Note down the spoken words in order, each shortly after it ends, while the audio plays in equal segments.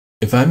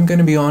If I'm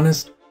gonna be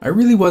honest, I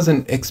really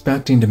wasn't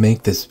expecting to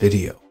make this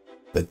video,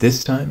 but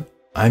this time,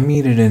 I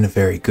mean it in a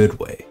very good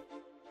way.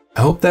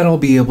 I hope that I'll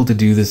be able to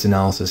do this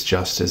analysis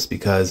justice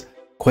because,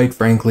 quite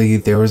frankly,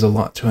 there was a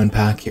lot to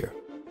unpack here.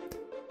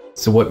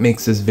 So what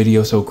makes this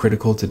video so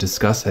critical to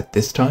discuss at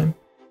this time?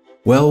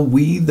 Well,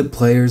 we, the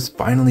players,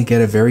 finally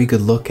get a very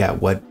good look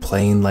at what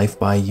playing Life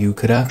by You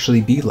could actually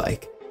be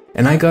like.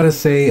 And I gotta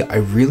say, I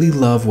really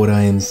love what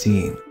I am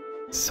seeing.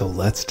 So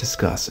let's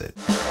discuss it.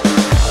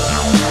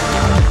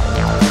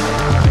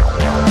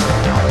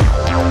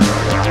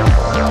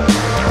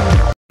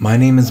 My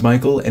name is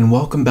Michael and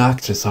welcome back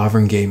to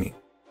Sovereign Gaming.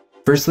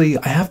 Firstly,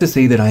 I have to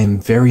say that I am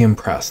very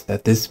impressed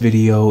that this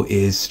video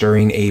is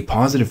stirring a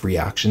positive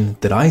reaction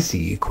that I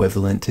see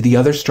equivalent to the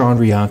other strong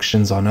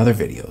reactions on other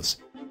videos.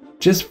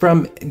 Just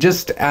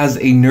as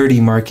a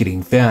nerdy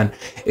marketing fan,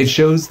 it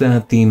shows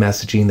that the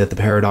messaging that the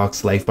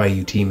Paradox Life by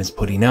You team is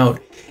putting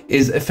out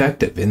is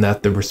effective in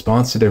that the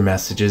response to their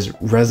messages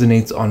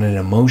resonates on an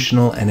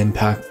emotional and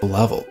impactful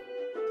level.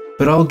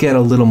 But I'll get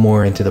a little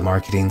more into the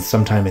marketing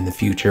sometime in the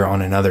future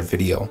on another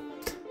video.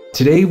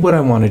 Today what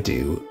I want to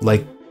do,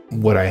 like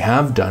what I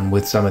have done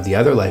with some of the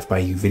other Life by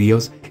You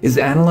videos, is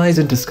analyze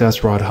and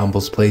discuss Rod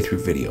Humble's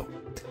playthrough video.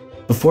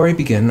 Before I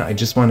begin, I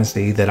just want to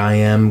say that I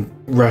am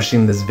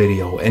rushing this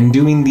video and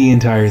doing the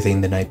entire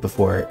thing the night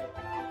before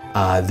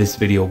this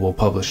video will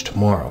publish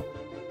tomorrow.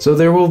 So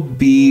there will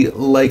be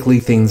likely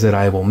things that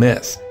I will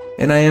miss.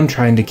 And I am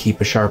trying to keep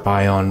a sharp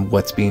eye on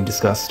what's being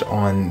discussed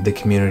on the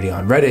community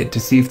on Reddit to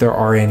see if there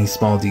are any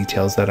small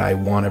details that I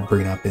want to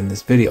bring up in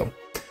this video.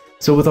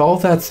 So with all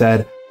of that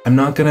said, I'm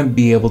not going to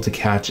be able to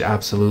catch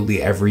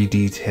absolutely every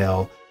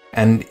detail,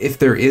 and if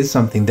there is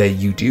something that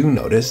you do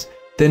notice,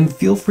 then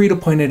feel free to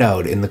point it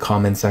out in the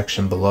comment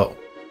section below.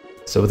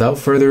 So without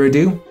further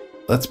ado,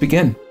 let's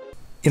begin.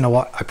 You know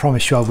what, I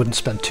promised you I wouldn't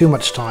spend too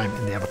much time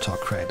in the Avatar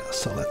Creator,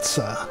 so let's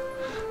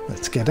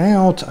get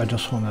out. I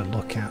just want to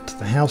look at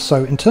the house.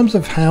 So in terms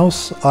of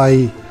house,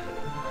 I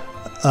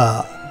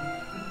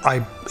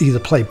either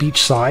play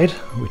beachside,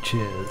 which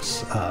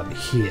is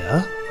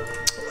here,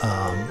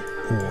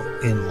 or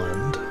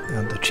inland,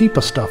 and the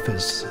cheaper stuff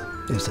is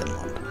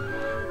inland.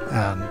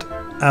 And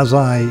as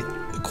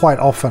quite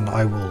often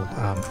I will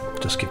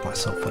just give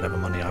myself whatever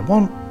money I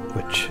want,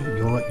 which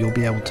you'll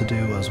be able to do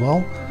as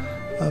well.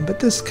 But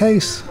this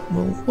case,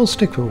 we'll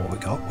stick with what we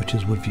got, which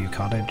is Woodview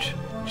Cottage,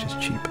 which is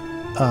cheap.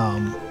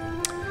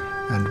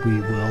 And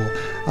we will.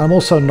 I'm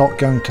also not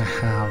going to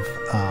have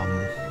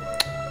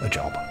a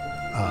job.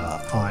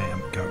 I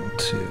am going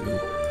to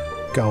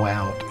go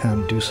out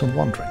and do some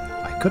wandering.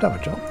 I could have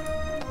a job,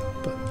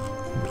 but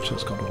which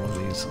has got all of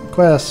these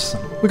quests.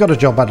 We got a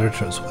job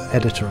editor as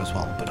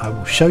well, but I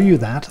will show you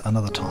that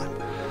another time.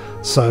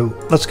 So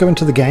let's go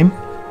into the game.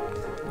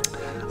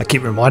 I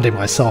keep reminding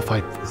myself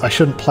I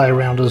shouldn't play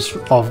around as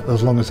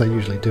long as I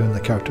usually do in the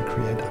character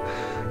creator.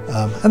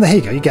 And there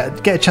you go, you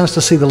get a chance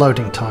to see the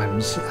loading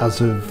times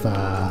as of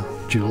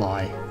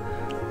July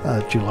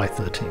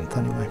 13th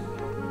anyway.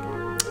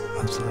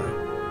 So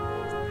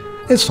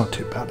it's not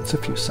too bad, it's a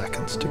few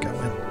seconds to go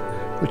in,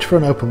 which for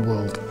an open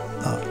world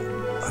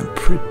I'm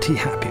pretty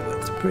happy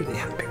with,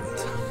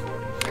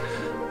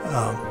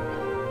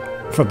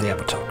 from the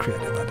Avatar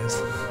Creator, that is.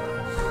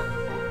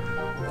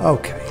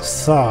 Okay,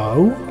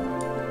 so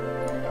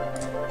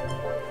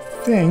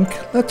I think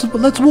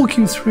let's walk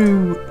you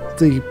through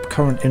the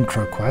current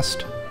intro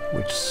quest,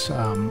 which,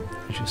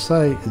 as you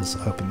say, is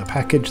open the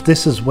package.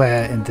 This is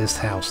where, in this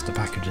house, the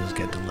packages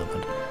get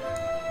delivered.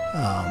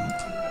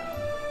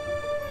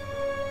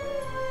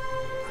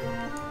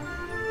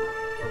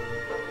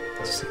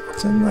 Let's see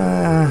what's in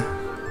there.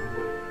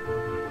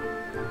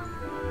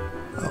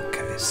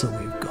 Okay, so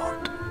we've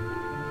got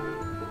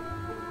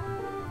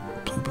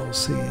bluebell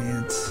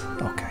seeds.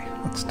 Okay,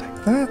 let's take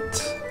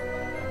that.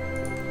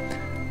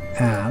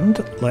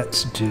 And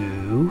let's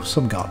do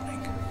some gardening.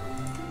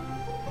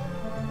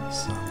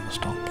 So I'm going to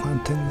start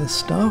planting this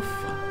stuff.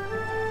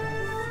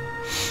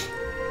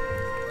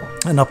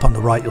 And up on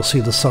the right you'll see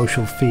the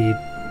social feed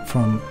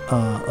from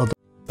other...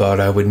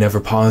 Thought I would never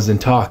pause and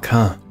talk,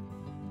 huh?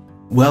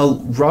 Well,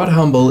 Rod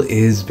Humble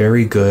is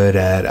very good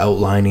at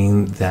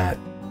outlining that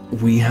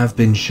we have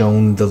been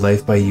shown the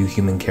Life by You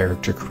human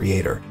character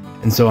creator,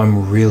 and so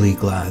I'm really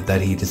glad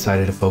that he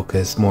decided to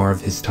focus more of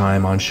his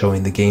time on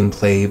showing the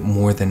gameplay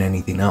more than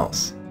anything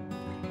else.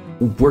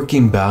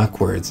 Working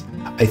backwards,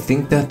 I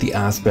think that the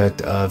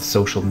aspect of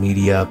social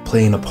media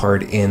playing a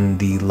part in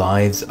the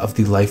lives of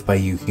the Life by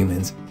You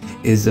humans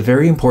is a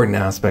very important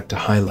aspect to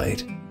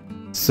highlight.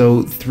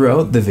 So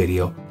throughout the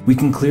video, we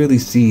can clearly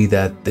see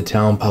that the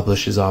town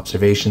publishes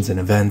observations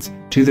and events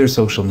to their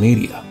social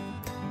media.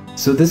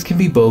 So this can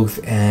be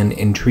both an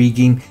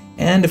intriguing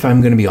and, if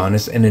I'm going to be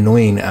honest, an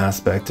annoying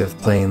aspect of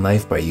playing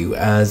Life by You,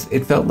 as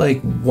it felt like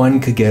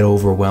one could get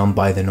overwhelmed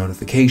by the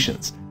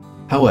notifications.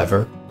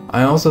 However,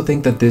 I also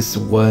think that this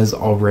was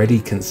already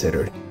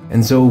considered,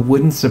 and so it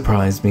wouldn't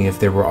surprise me if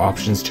there were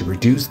options to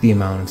reduce the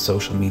amount of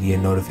social media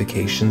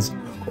notifications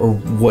or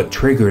what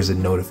triggers a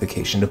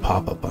notification to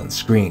pop up on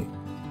screen.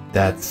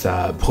 that's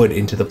put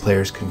into the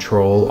player's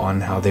control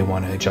on how they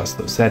want to adjust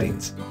those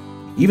settings.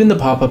 Even the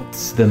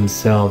pop-ups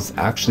themselves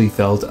actually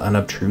felt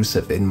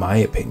unobtrusive in my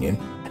opinion,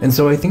 and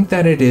so I think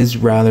that it is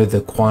rather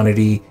the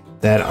quantity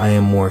that I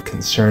am more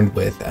concerned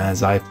with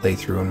as I play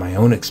through in my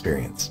own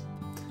experience.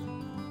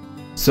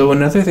 So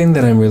another thing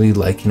that I'm really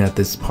liking at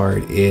this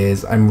part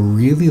is I'm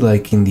really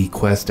liking the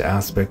quest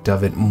aspect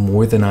of it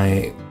more than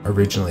I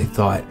originally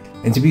thought.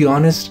 And to be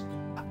honest,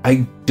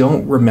 I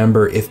don't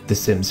remember if The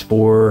Sims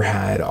 4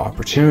 had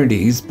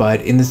opportunities, but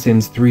in The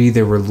Sims 3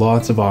 there were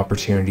lots of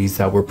opportunities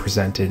that were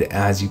presented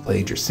as you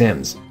played your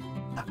Sims.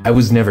 I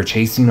was never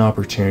chasing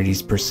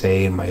opportunities per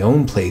se in my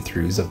own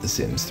playthroughs of The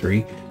Sims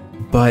 3,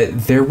 but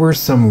there were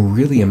some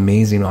really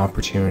amazing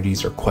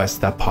opportunities or quests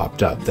that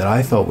popped up that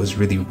I felt was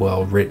really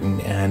well written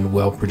and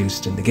well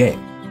produced in the game.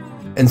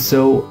 And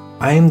so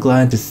I am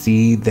glad to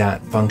see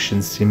that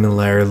function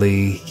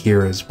similarly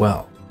here as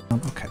well.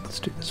 Okay, let's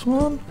do this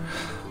one.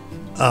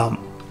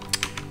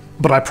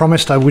 But I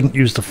promised I wouldn't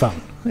use the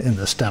phone in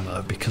this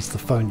demo because the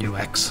phone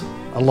UX,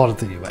 a lot of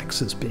the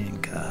UX is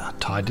being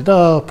tidied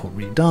up or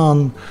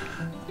redone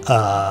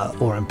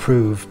or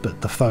improved, but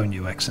the phone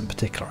UX in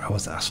particular, I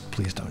was asked,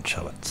 please don't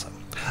show it. So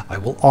I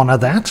will honor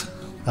that.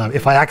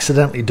 If I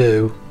accidentally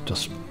do,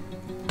 just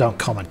don't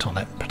comment on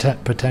it.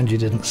 Pretend you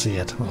didn't see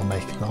it.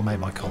 I'll make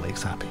my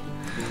colleagues happy.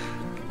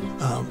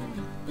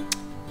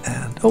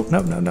 And oh no!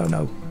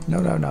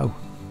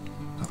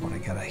 I want to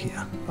get out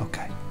here.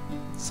 Okay.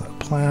 So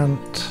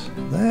plant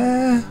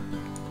there,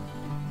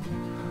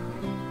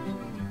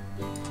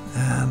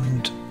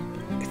 and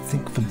I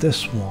think for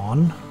this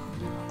one,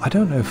 I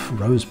don't know if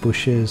rose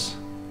bushes.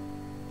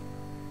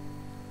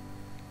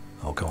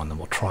 Oh, go on, then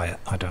we'll try it.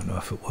 I don't know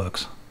if it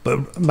works,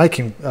 but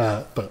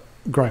but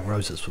growing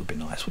roses would be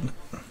nice, wouldn't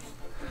it?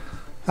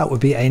 That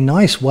would be a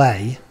nice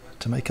way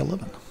to make a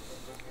living.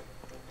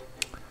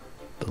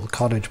 Little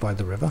cottage by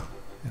the river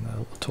in a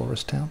little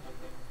tourist town.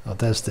 Oh,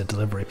 there's the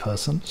delivery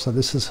person. So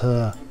this is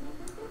her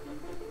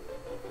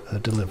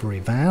delivery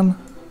van,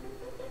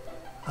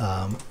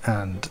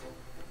 and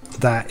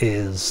that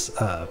is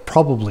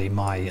probably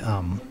my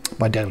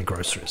my daily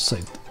groceries. So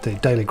the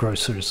daily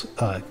groceries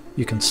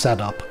you can set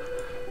up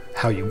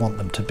how you want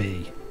them to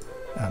be,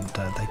 and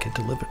they get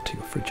delivered to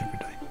your fridge every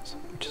day,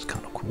 which is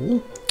kind of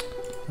cool.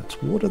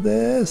 Let's water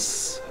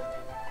this.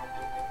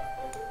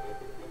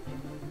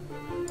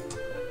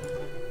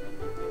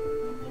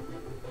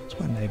 What's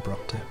my neighbor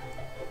up to?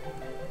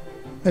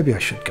 Maybe I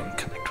should go and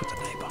connect with the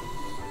neighbor.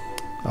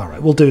 All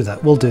right, we'll do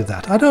that. We'll do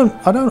that. I don't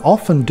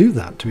often do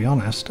that, to be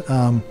honest.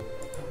 I'm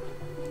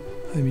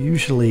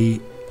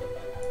usually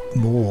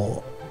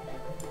more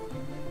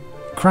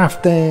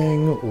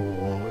crafting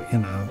or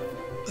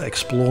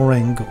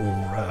exploring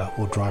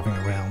or driving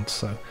around.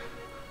 So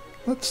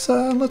let's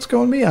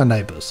go and meet our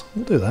neighbors.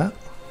 We'll do that.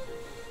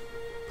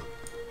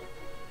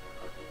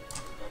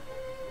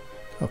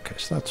 Okay,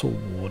 so that's all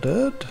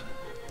watered.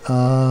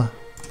 Am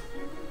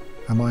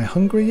I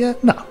hungry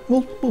yet? No,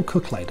 we'll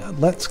cook later.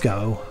 Let's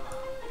go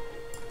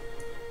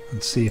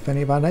and see if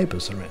any of our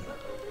neighbours are in.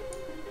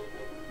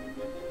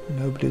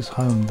 Nobody's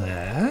home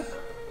there.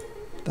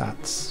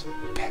 That's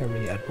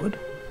Perry Edward.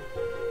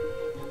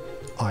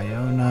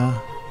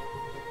 Iona.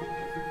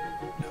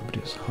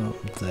 Nobody's home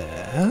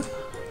there.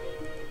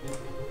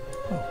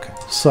 Okay,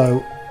 so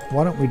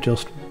why don't we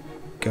just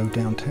go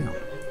downtown?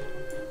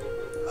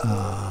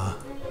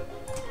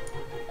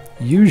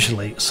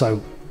 Usually,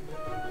 so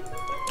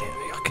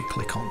I can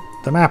click on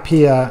the map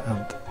here,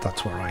 and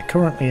that's where I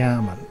currently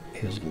am, and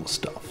here's all the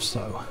stuff.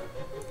 So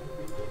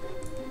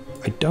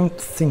I don't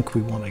think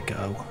we want to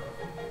go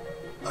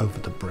over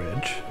the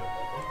bridge.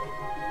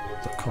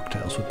 The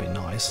cocktails would be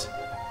nice.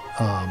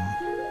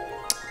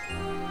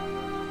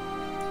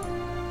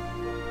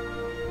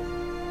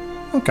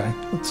 Okay,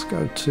 let's go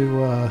and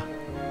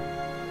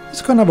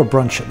have a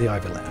brunch at the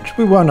Ivy Lounge.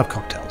 We won't have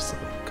cocktails though,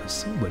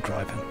 because we're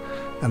driving.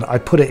 And I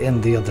put it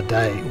in the other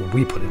day, or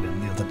we put it in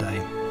the other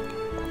day.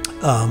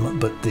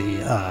 But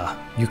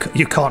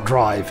you can't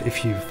drive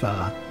if you've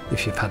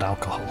had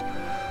alcohol,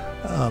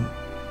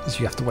 so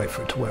you have to wait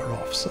for it to wear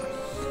off. So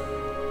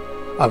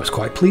I was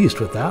quite pleased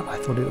with that. I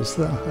thought it was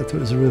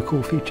a real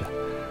cool feature.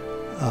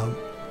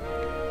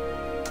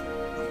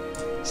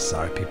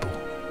 Sorry,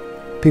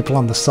 people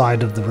on the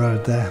side of the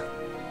road there.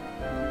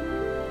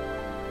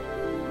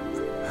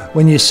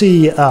 When you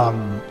see,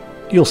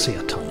 you'll see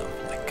a ton of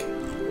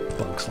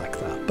bugs like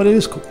that, but it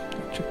is cool.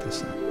 Check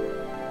this out.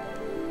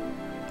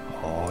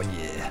 Oh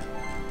yeah.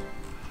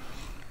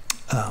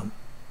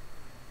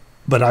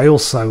 But I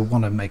also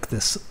want to make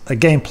this a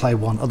gameplay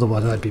one.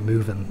 Otherwise, I'd be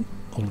moving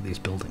all of these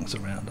buildings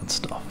around and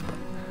stuff. But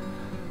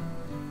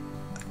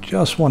I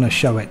just want to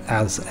show it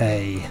as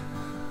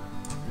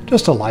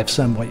just a live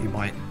sim. How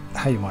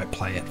you might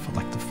play it for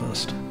like the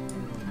first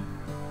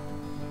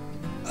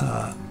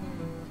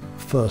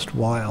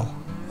while.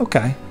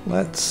 Okay,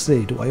 let's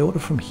see. Do I order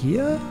from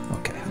here?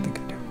 Okay, I think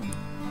I do.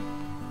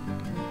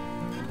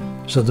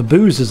 So the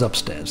booze is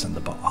upstairs in the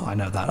bar. I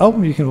know that. Oh,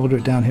 you can order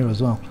it down here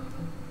as well.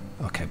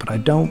 Okay, but I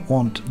don't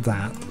want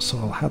that, so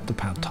I'll have the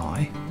pad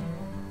thai.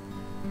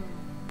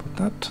 Put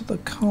that to the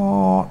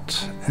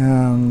cart,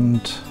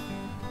 and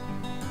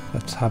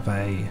let's have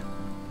a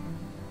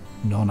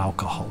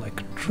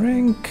non-alcoholic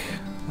drink.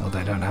 Oh,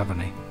 they don't have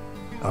any.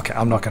 Okay,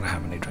 I'm not going to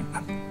have any drink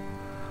then.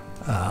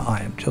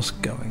 I am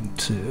just going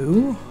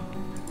to,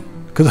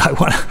 because I don't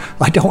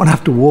want to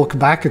have to walk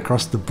back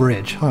across the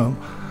bridge home.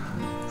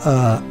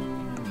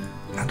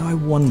 And I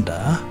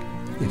wonder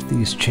if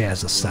these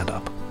chairs are set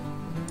up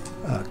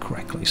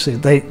correctly. See,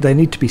 they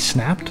need to be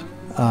snapped,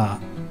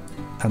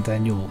 and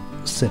then you'll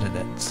sit in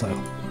it. So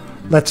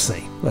let's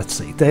see.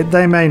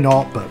 They may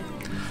not, but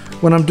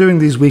when I'm doing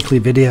these weekly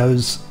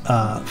videos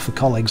for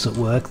colleagues at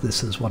work,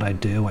 this is what I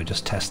do. I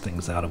just test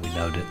things out and we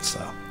note it.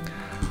 So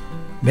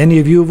many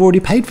of you have already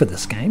paid for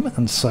this game,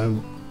 and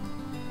so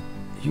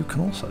you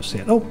can also see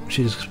it. Oh,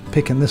 she's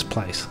picking this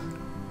place.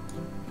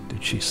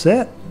 Did she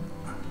sit?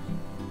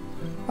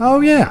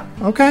 Oh yeah,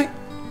 okay.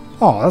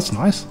 Oh, that's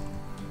nice.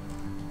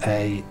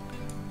 A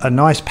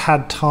nice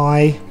pad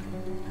thai.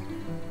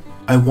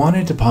 I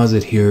wanted to pause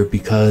it here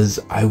because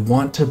I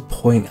want to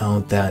point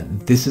out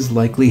that this is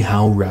likely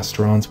how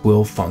restaurants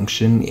will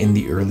function in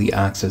the early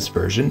access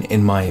version,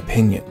 in my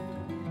opinion.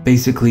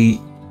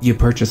 Basically, you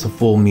purchase a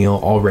full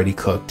meal already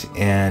cooked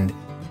and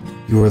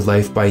your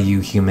Life by You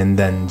human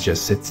then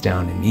just sits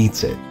down and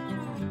eats it.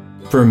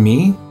 For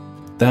me,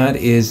 that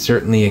is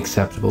certainly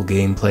acceptable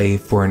gameplay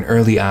for an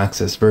early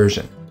access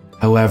version.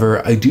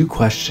 However, I do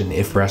question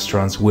if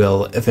restaurants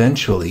will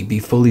eventually be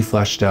fully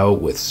fleshed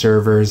out with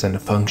servers and a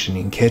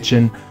functioning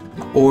kitchen,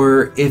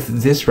 or if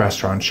this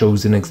restaurant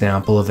shows an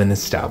example of an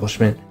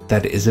establishment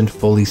that isn't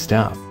fully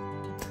staffed.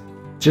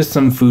 Just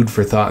some food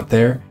for thought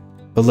there,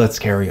 but let's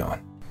carry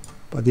on.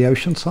 By the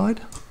ocean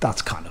side?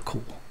 That's kind of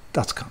cool.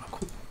 That's kind of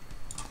cool.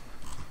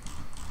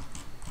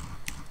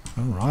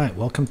 Alright,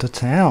 welcome to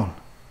town.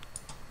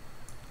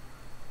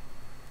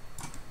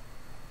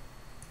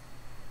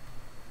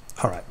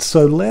 Alright,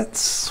 so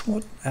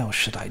what else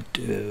should I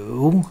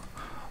do?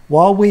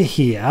 While we're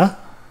here,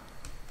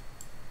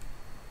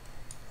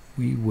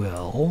 we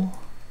will...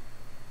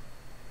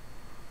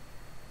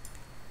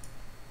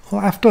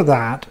 Well, after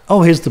that...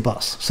 Oh, here's the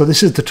bus. So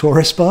this is the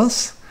tourist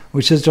bus,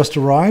 which has just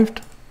arrived.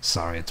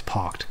 Sorry, it's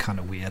parked, kind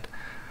of weird.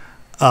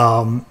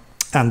 And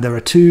there are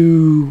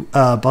two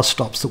bus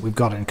stops that we've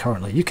got in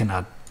currently. You can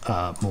add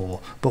more.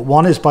 But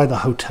one is by the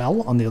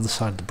hotel on the other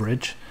side of the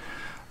bridge.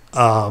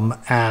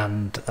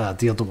 And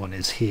the other one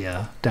is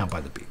here down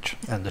by the beach,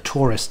 and the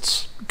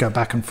tourists go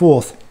back and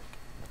forth,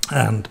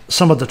 and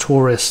some of the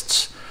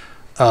tourists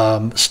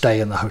stay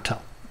in the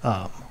hotel,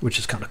 which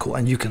is kind of cool.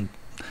 And you can,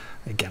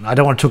 again, I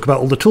don't want to talk about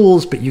all the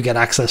tools, but you get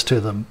access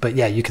to them. But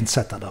yeah, you can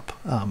set that up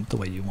the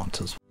way you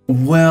want as well.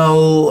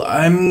 Well,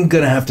 I'm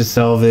gonna have to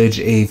salvage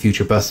a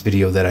future bus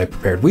video that I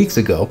prepared weeks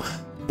ago,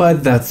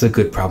 but that's a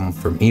good problem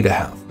for me to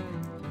have.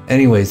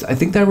 Anyways, I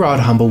think that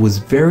Rod Humble was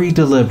very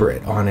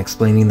deliberate on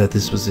explaining that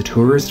this was a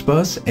tourist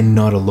bus and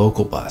not a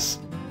local bus.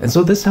 And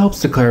so this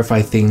helps to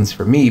clarify things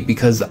for me,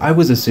 because I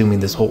was assuming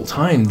this whole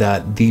time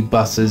that the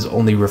buses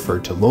only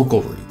referred to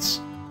local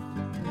routes.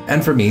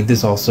 And for me,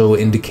 this also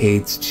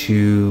indicates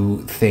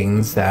two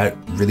things that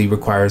really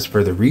requires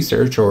further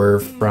research or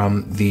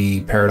from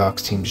the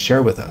Paradox team to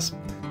share with us.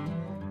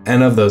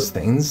 And of those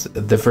things,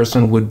 the first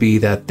one would be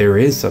that there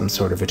is some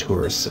sort of a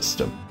tourist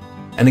system.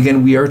 And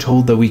again, we are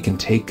told that we can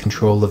take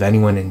control of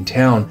anyone in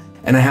town,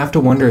 and I have to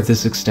wonder if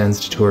this extends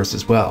to tourists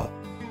as well.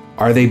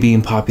 Are they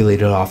being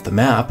populated off the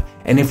map?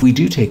 And if we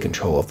do take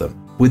control of them,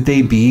 would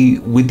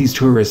these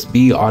tourists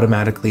be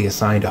automatically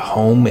assigned a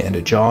home and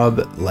a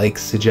job like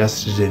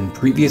suggested in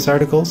previous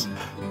articles?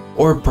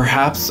 Or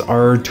perhaps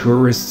are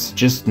tourists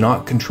just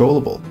not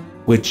controllable,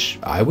 which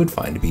I would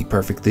find to be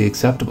perfectly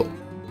acceptable.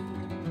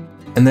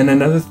 And then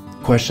another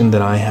question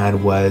that I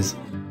had was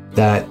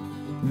that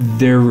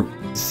there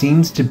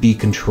seems to be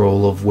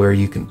control of where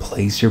you can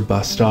place your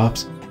bus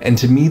stops, and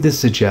to me this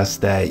suggests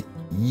that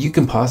you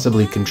can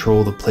possibly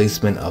control the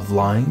placement of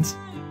lines,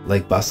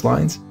 like bus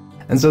lines,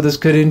 and so this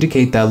could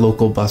indicate that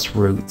local bus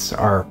routes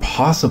are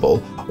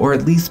possible, or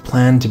at least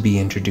planned to be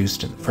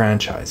introduced in the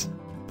franchise.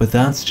 But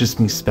that's just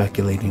me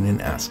speculating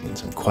and asking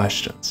some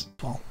questions.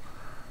 Well,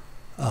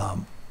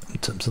 in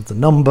terms of the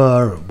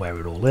number and where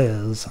it all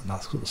is and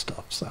that sort of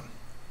stuff, so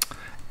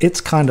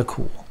it's kind of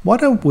cool. Why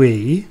don't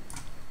we...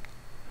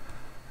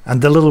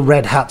 And the little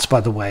red hats,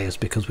 by the way, is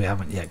because we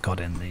haven't yet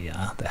got in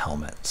the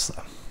helmets.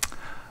 So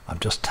I'm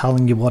just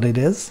telling you what it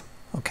is.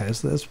 Okay,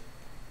 so there's...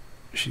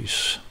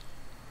 She's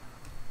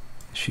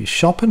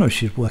shopping or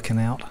she's working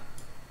out?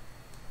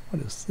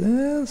 What is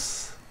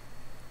this?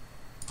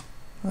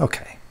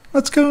 Okay,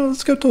 let's go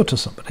talk to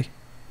somebody.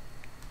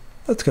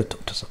 Let's go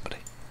talk to somebody.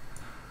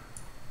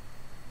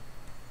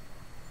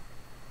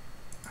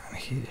 And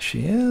here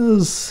she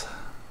is.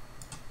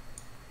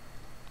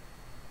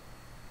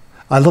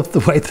 I love the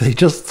way they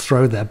just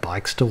throw their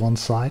bikes to one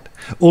side.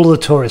 All of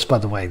the tourists, by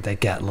the way, they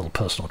get a little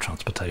personal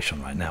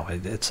transportation right now.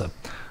 It's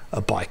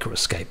a bike or a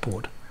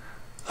skateboard.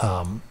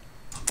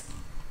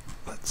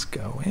 Let's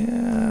go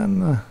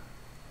in.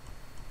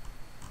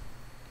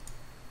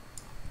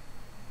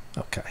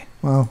 Okay,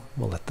 well,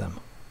 we'll let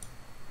them.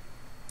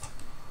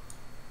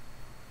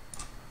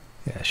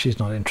 Yeah, she's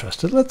not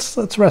interested.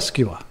 Let's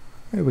rescue her.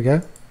 Here we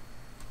go.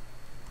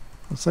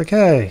 It's like,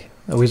 hey.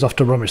 Oh, he's off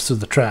to rummage through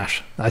the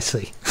trash. I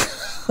see.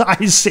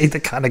 I see the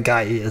kind of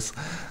guy he is.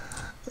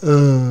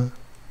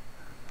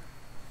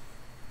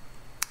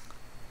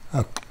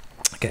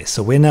 Okay,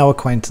 so we're now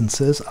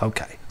acquaintances.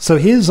 Okay, so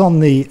here's on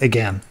the,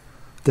 again,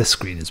 this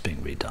screen is being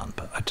redone,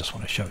 but I just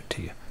want to show it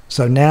to you.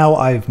 So now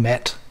I've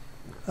met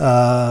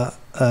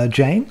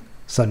Jane.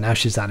 So now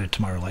she's added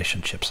to my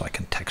relationship, so I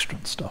can text her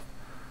and stuff.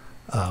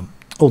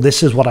 Oh,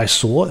 this is what I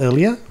saw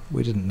earlier.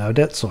 We didn't know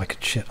that, so I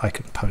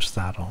could post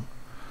that on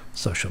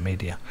social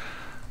media.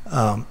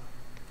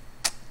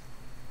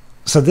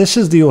 So this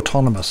is the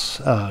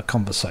autonomous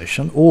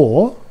conversation,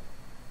 or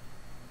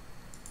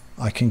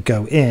I can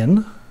go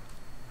in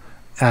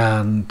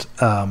and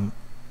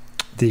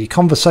the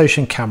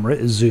conversation camera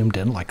is zoomed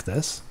in like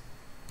this,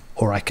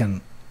 or I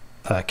can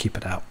keep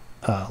it out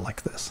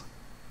like this.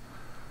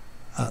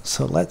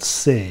 So let's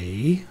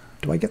see.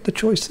 Do I get the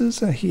choices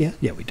here?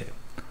 Yeah, we do.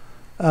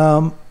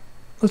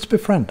 Let's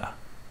befriend her.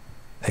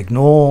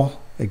 Ignore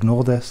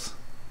this.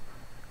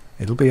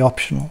 It'll be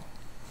optional.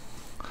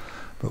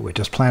 But we're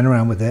just playing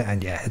around with it,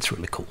 and yeah, it's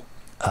really cool.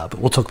 But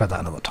we'll talk about that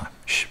another time.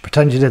 Shh,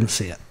 pretend you didn't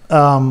see it.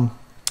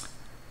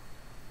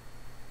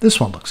 This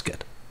one looks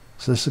good.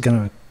 So this is going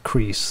to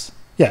increase,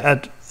 yeah,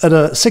 at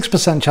a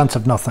 6% chance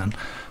of nothing,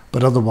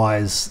 but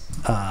otherwise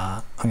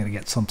I'm going to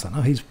get something.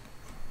 Oh, he's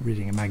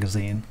reading a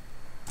magazine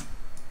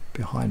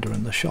behind her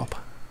in the shop.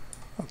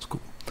 That's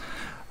cool.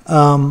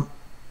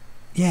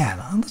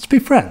 Yeah, let's be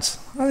friends.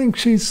 I think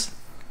she's...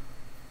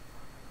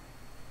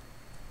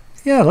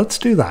 Yeah, let's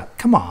do that.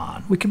 Come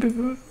on, we can be...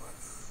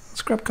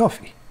 Let's grab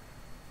coffee.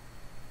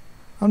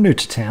 I'm new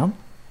to town.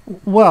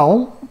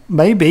 Well,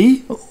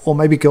 maybe, or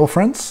maybe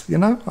girlfriends, you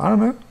know, I don't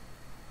know.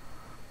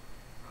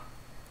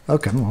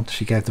 Okay, well,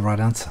 she gave the right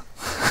answer.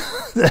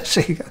 There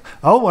she go.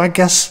 Oh, I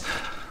guess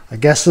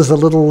there's a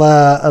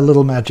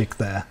little magic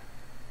there.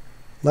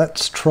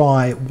 Let's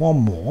try one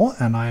more,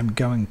 and I'm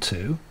going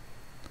to...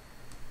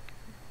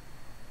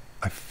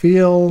 I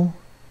feel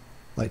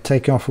like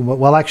taking off from work.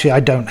 Well, actually,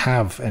 I don't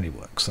have any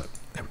work, so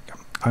there we go.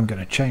 I'm going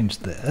to change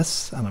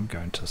this, and I'm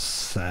going to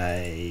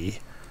say,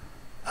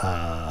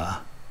 add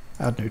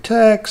new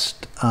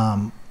text.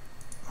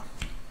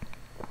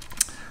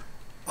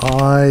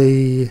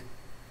 I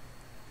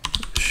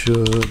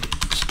should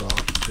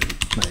start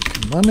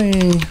making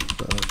money,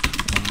 but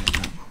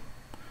I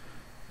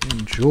am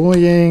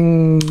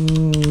enjoying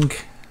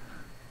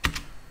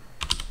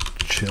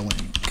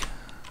chilling.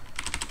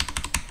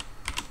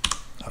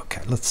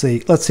 Okay, let's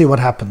see what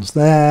happens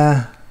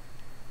there.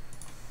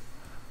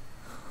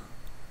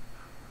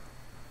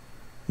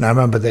 Now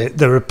remember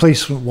the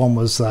replacement one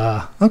was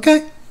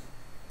okay.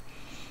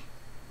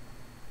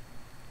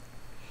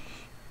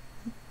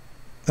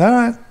 All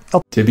right.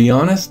 To be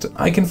honest,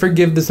 I can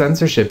forgive the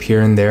censorship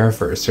here and there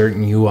for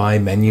certain UI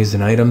menus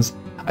and items.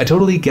 I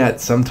totally get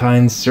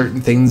sometimes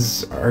certain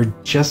things are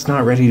just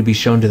not ready to be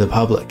shown to the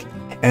public,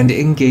 and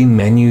in-game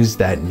menus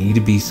that need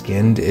to be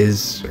skinned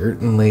is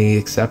certainly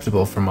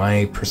acceptable from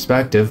my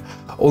perspective,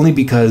 only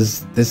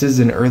because this is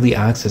an early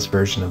access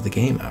version of the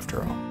game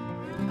after all.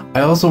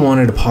 I also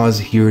wanted to pause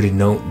here to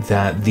note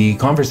that the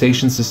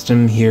conversation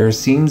system here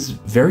seems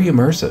very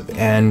immersive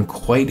and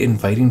quite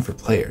inviting for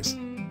players.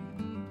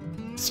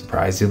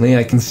 Surprisingly,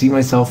 I can see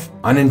myself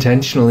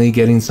unintentionally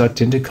getting sucked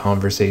into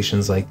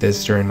conversations like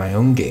this during my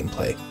own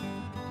gameplay.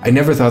 I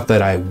never thought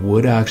that I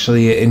would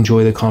actually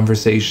enjoy the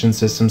conversation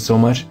system so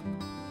much,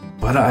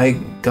 but I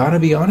gotta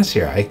be honest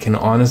here, I can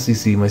honestly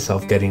see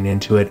myself getting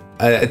into it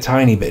a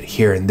tiny bit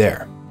here and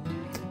there.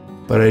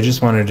 But I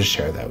just wanted to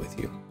share that with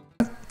you.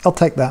 I'll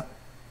take that.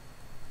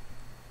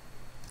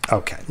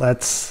 Okay,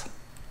 let's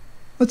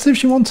see if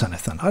she wants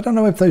anything. I don't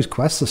know if those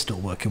quests are still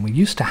working. We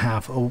used to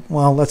have, oh,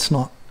 well, let's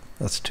not.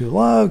 That's too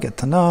low, get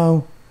to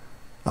know.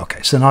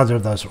 Okay, so neither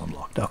of those are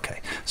unlocked.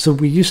 Okay, so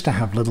we used to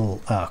have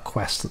little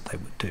quests that they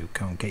would do,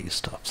 go and get your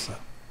stuff. So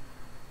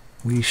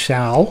we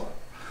shall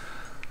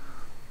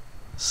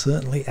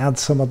certainly add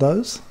some of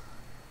those.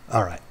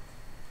 All right,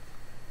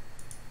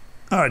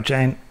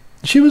 Jane.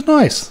 She was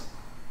nice.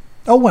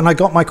 Oh, when I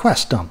got my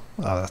quest done.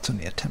 Oh, that's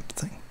only a temp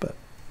thing, but...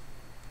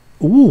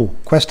 Ooh,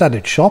 quest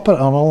added, shop at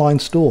an online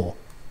store.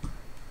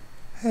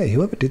 Hey,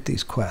 whoever did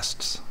these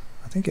quests,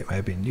 I think it may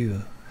have been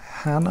you.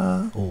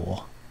 Hannah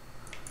or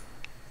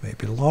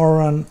maybe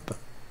Lauren, but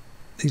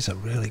these are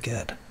really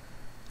good.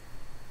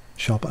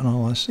 Shop and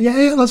all this.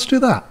 Yeah, let's do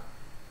that.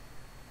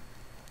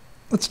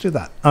 Let's do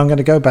that. I'm going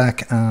to go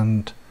back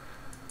and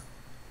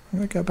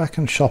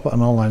shop at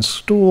an online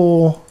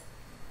store,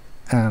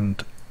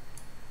 and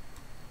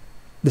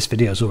this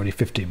video is already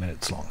 15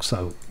 minutes long,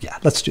 so yeah,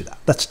 let's do that.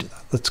 Let's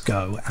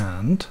go.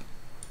 And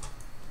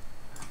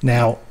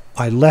now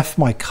I left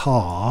my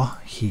car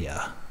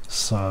here,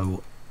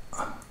 so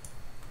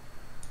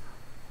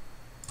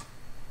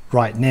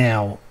right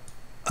now,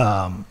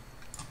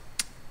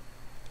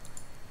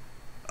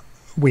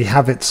 we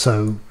have it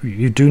so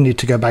you do need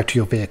to go back to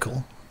your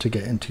vehicle to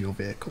get into your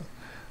vehicle.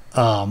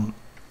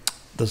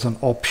 There's an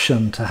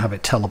option to have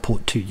it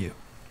teleport to you.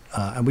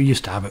 and we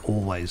used to have it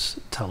always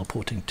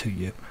teleporting to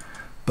you.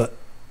 But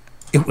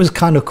it was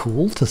kind of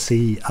cool to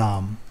see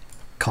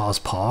cars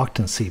parked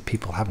and see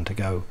people having to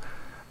go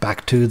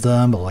back to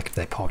them, or like if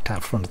they parked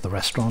out front of the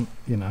restaurant,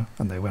 you know,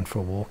 and they went for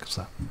a walk.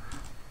 So,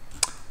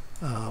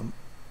 oh,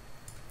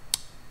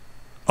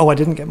 I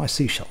didn't get my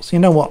seashells. You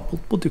know what?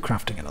 We'll do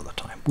crafting another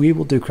time. We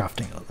will do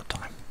crafting another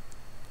time.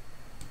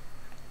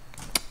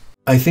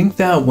 I think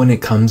that when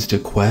it comes to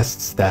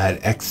quests,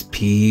 that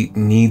XP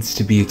needs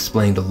to be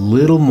explained a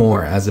little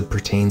more as it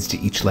pertains to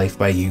each Life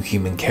by You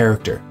human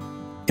character.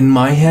 In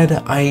my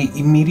head, I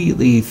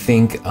immediately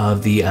think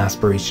of the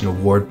aspiration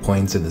award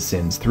points in The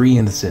Sims 3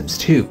 and The Sims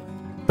 2,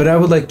 but I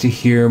would like to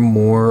hear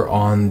more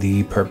on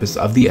the purpose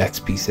of the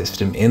XP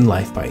system in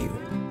Life by You.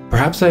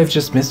 Perhaps I've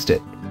just missed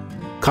it.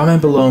 Comment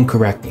below and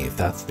correct me if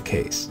that's the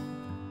case.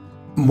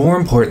 More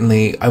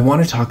importantly, I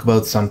want to talk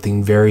about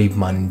something very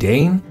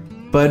mundane,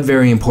 but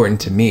very important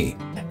to me,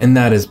 and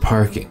that is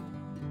parking.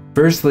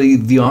 Firstly,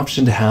 the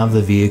option to have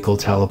the vehicle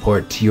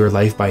teleport to your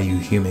Life by You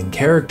human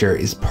character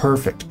is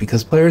perfect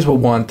because players will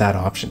want that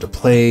option to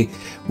play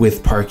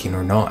with parking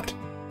or not.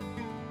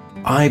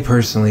 I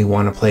personally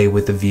want to play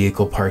with the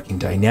vehicle parking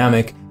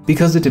dynamic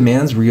because it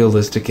demands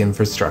realistic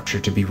infrastructure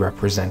to be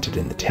represented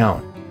in the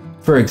town.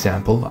 For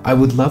example, I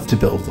would love to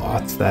build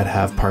lots that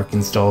have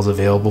parking stalls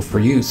available for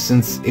use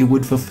since it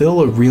would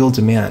fulfill a real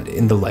demand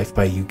in the Life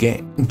by You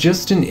game.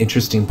 Just an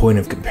interesting point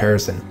of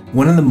comparison,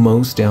 one of the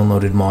most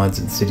downloaded mods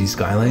in City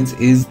Skylines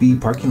is the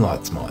parking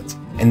lots mods,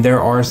 and there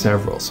are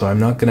several, so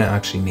I'm not going to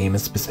actually name a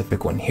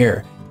specific one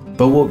here.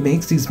 But what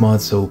makes these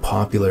mods so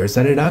popular is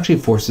that it actually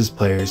forces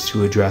players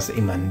to address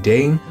a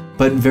mundane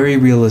but very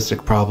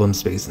realistic problem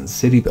space in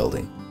city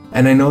building.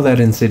 And I know that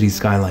in City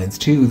Skylines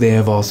 2, they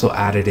have also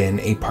added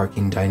in a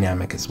parking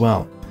dynamic as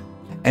well.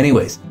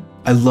 Anyways,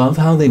 I love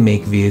how they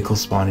make vehicle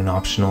spawning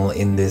optional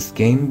in this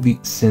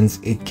game since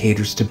it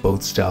caters to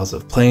both styles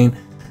of playing,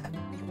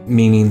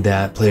 meaning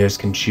that players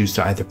can choose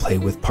to either play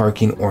with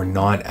parking or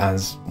not,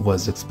 as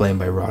was explained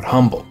by Rod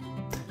Humble.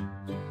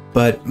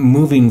 But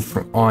moving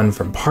on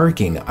from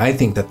parking, I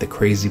think that the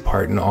crazy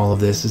part in all of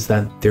this is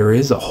that there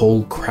is a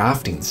whole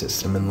crafting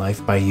system in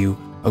Life by You,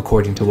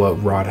 according to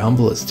what Rod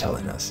Humble is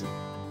telling us.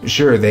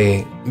 Sure,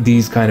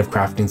 these kind of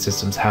crafting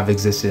systems have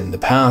existed in the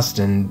past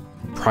and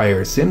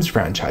prior Sims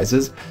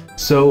franchises,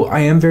 so I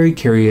am very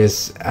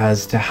curious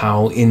as to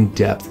how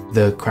in-depth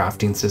the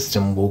crafting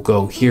system will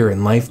go here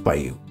in Life by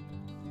You.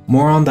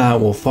 More on that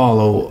will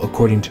follow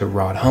according to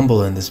Rod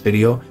Humble in this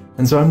video,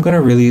 and so I'm going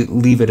to really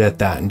leave it at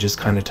that and just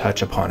kind of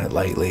touch upon it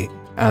lightly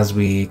as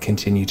we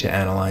continue to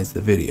analyze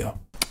the video.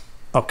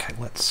 Okay,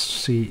 let's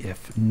see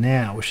if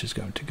now she's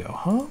going to go.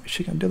 Huh? Is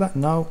she going to do that?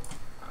 No.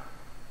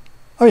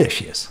 Oh, yeah,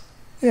 she is.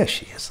 Yeah,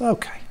 she is.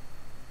 Okay.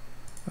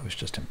 I was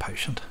just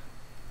impatient.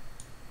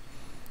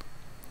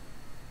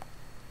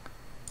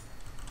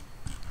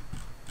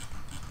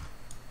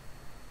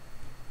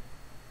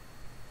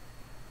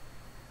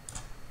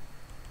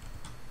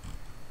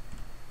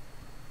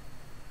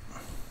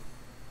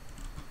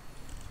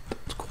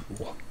 That's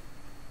cool.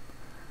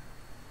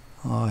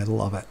 Oh, I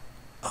love it.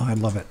 I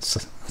love it.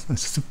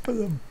 It's a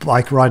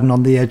bike riding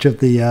on the edge of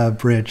the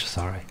bridge.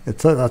 Sorry.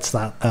 That's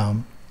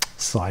that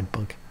side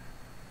bug.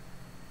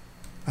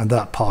 And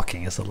that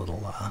parking is a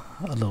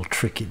little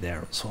tricky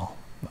there as well.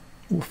 But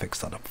we'll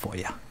fix that up for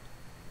you.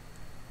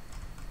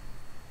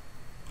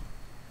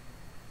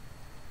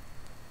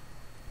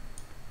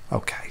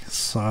 Okay,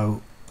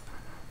 so...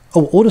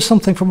 Oh, order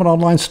something from an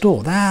online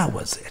store. That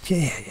was it.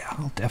 Yeah,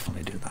 I'll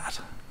definitely do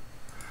that.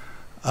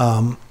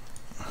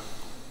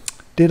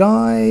 Did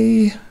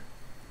I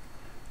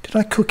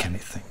cook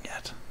anything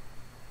yet?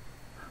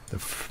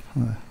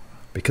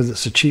 Because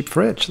it's a cheap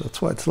fridge,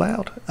 that's why it's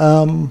loud.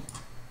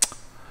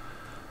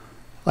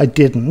 I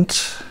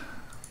didn't.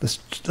 Let's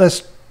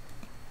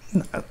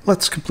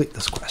complete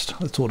this quest.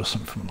 Let's order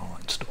something from an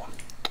online store.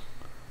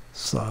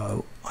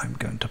 So I'm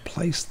going to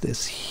place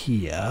this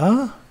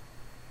here.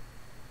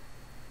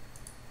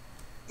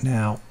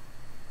 Now,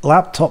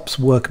 laptops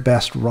work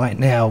best right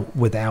now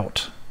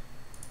without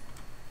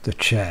the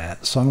chair,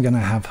 so I'm going to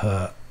have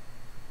her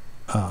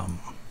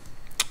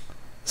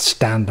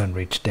stand and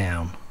reach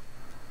down.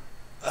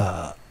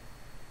 But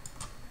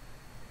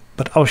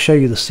I'll show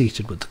you the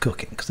seated with the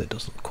cooking because it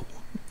does look cool.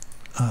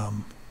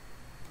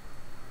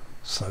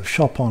 So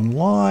shop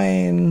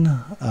online.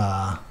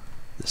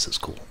 This is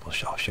cool. I'll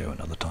show you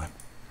another time.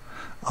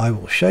 I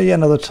will show you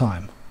another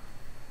time.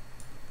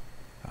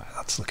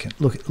 That's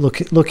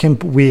looking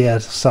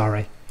weird.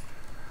 Sorry.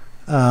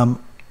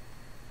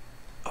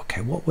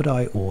 Okay, what would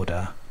I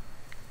order?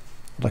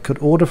 I could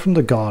order from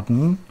the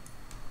garden,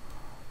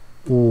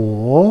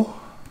 or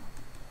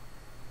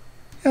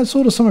yeah, let's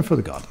order something for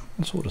the garden.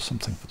 Let's order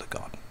something for the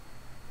garden.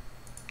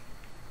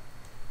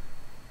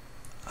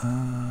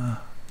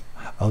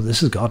 Oh,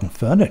 this is garden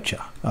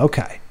furniture.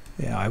 Okay.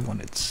 Yeah, I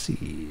wanted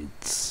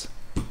seeds.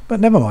 But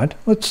never mind.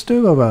 Let's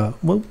do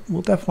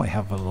we'll definitely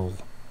have a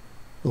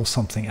little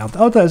something out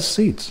there. Oh, there's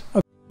seeds.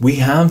 Okay. We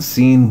have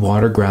seen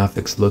water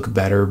graphics look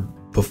better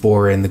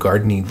before in the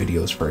gardening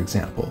videos, for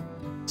example.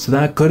 So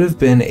that could have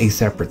been a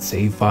separate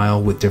save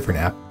file with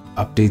different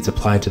updates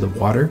applied to the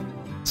water.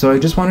 So I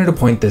just wanted to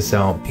point this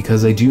out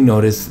because I do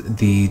notice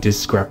the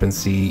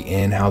discrepancy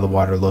in how the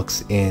water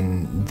looks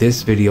in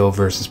this video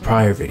versus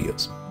prior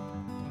videos.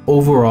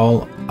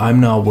 Overall, I'm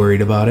not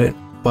worried about it,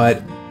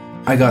 but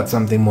I got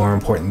something more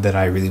important that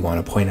I really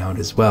want to point out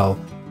as well.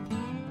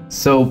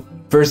 So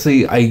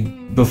firstly,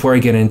 before I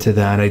get into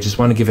that, I just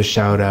want to give a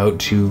shout out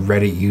to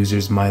Reddit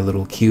users My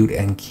Little Cute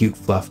and Cute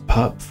Fluff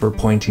Pup for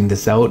pointing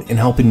this out and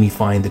helping me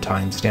find the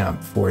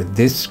timestamp for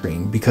this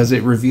screen because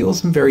it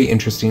reveals some very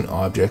interesting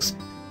objects,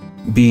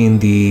 being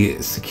the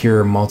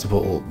secure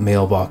multiple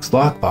mailbox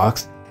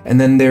lockbox,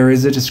 and then there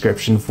is a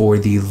description for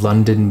the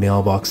London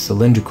mailbox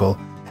cylindrical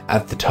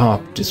at the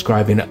top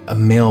describing a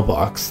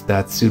mailbox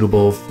that's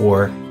suitable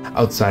for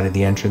outside of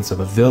the entrance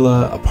of a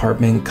villa,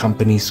 apartment,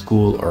 company,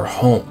 school, or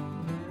home.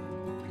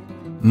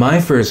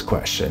 My first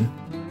question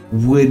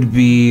would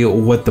be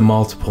what the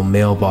multiple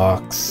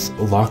mailbox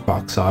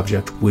lockbox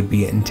object would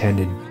be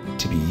intended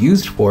to be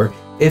used for,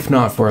 if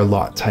not for a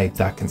lot type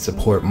that can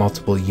support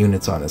multiple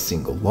units on a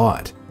single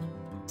lot.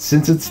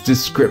 Since its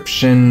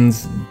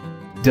descriptions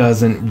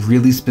doesn't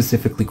really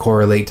specifically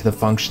correlate to the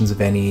functions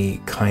of any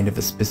kind of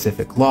a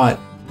specific lot,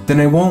 then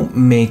I won't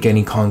make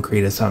any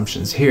concrete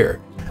assumptions here,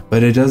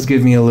 but it does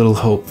give me a little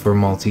hope for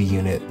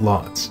multi-unit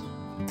lots.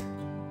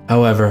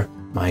 However,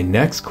 my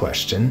next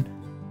question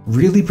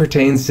really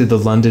pertains to the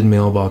London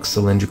mailbox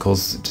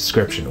cylindrical's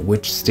description,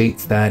 which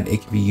states that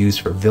it can be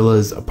used for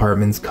villas,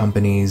 apartments,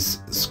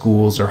 companies,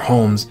 schools, or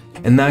homes,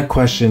 and that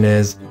question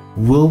is,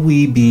 will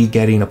we be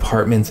getting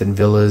apartments and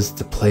villas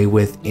to play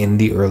with in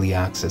the early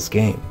access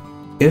game?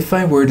 If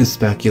I were to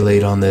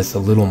speculate on this a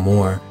little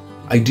more,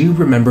 I do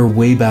remember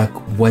way back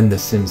when The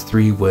Sims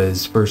 3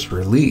 was first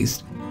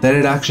released that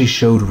it actually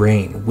showed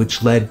rain,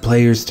 which led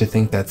players to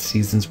think that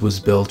Seasons was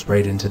built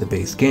right into the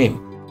base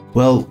game.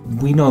 Well,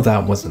 we know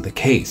that wasn't the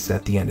case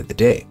at the end of the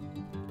day.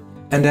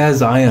 And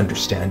as I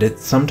understand it,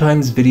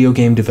 sometimes video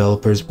game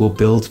developers will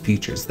build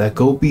features that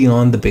go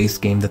beyond the base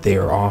game that they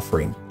are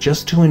offering,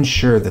 just to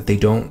ensure that they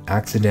don't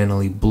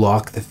accidentally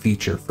block the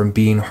feature from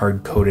being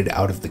hard-coded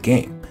out of the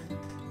game.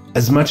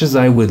 As much as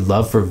I would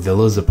love for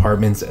villas,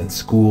 apartments, and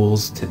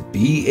schools to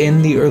be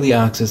in the early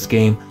access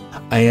game,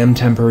 I am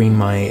tempering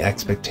my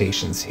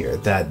expectations here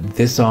that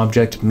this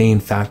object may in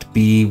fact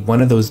be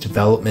one of those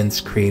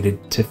developments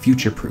created to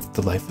future-proof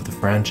the life of the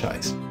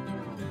franchise.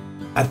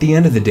 At the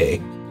end of the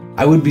day,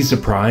 I would be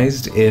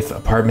surprised if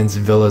apartments,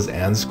 villas,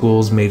 and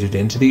schools made it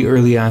into the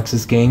early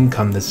access game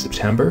come this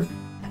September,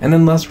 and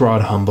unless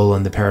Rod Humble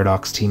and the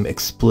Paradox team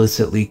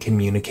explicitly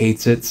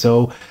communicates it,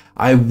 so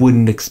I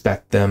wouldn't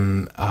expect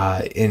them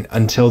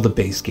until the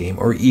base game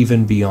or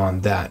even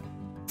beyond that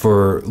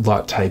for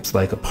lot types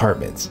like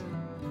apartments.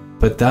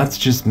 But that's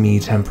just me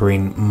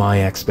tempering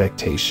my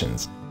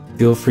expectations.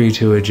 Feel free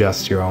to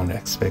adjust your own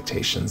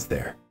expectations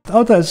there.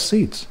 Oh, there's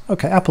seeds.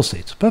 Okay, apple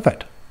seeds.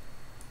 Perfect.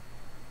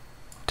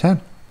 10.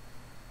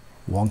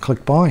 One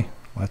click buy.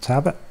 Let's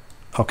have it.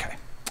 Okay.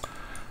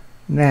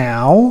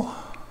 Now,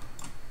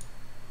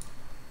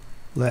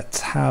 let's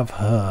have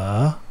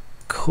her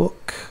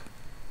cook.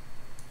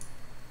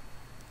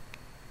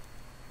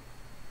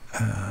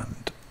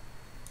 And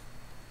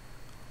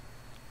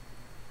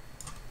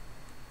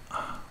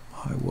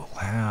I will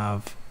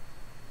have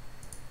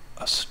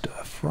a stir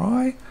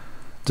fry.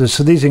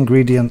 So these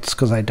ingredients,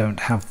 because I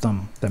don't have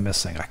them, they're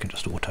missing. I can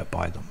just auto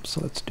buy them.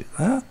 So let's do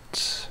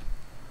that.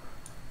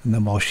 And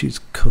then while she's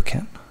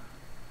cooking,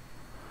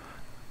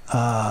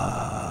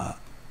 can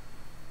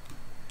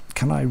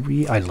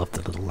I love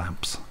the little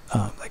lamps.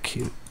 They're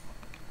cute.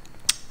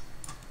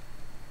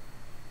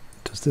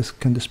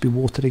 Can this be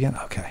watered again?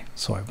 Okay,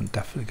 so I'm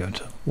definitely going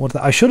to water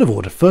that. I should have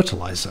ordered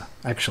fertilizer,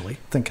 actually,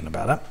 thinking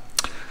about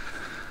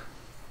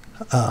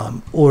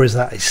it. Or is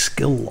that a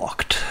skill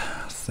locked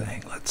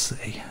thing? Let's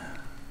see.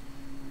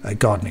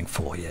 Gardening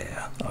 4,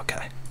 yeah.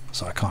 Okay,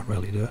 so I can't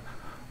really do it.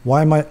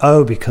 Why am I?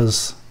 Oh,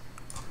 because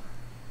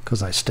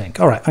I stink.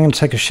 All right, I'm going to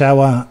take a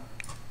shower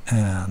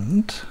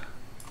and.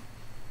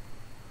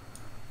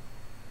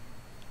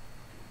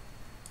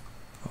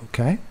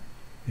 Okay,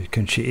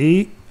 can she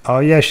eat? Oh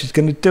yeah, she's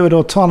going to do it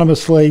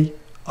autonomously.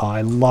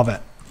 I love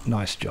it.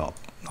 Nice job.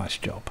 Nice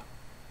job.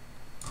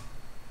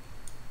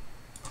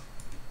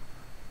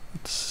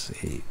 Let's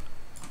see.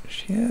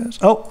 She is.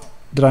 Oh,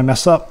 did I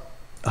mess up?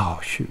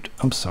 Oh shoot.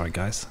 I'm sorry,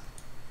 guys.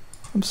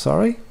 I'm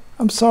sorry.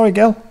 I'm sorry,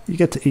 girl. You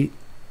get to eat.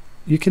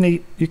 You can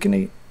eat. You can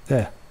eat.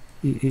 There.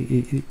 Eat, eat,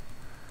 eat, eat.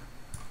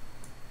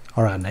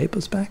 Are our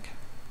neighbors back?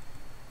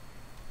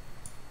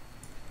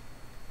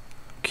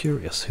 I'm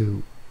curious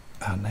who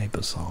our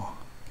neighbors are.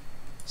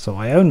 So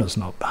Iona's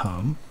not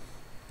home,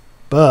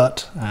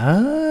 but okay,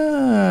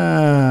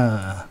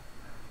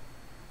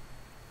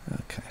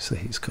 so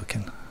he's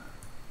cooking.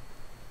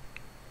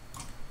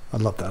 I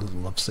love that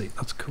little love seat.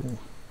 That's cool.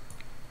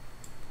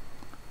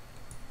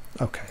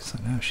 Okay, so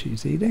now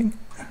she's eating.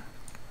 I'll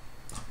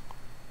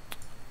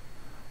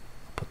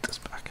put this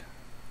back.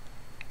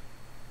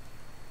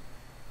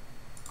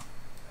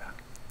 Yeah.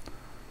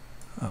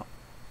 Oh,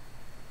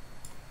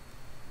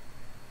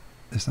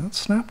 Is that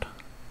snapped?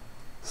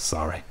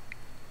 Sorry.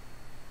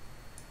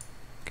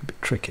 Could be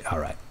tricky. All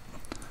right.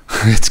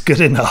 It's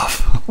good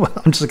enough. Well,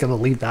 I'm just going to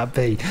leave that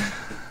be.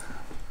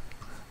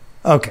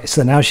 Okay,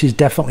 so now she's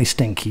definitely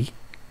stinky.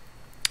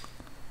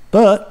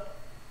 But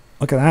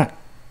look at that.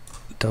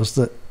 Does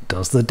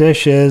the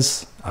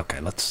dishes.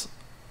 Okay, let's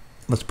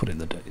put in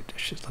the dirty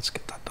dishes. Let's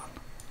get that done.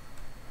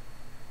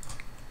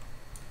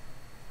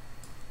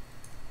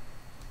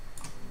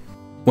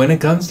 When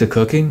it comes to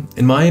cooking,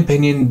 in my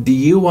opinion,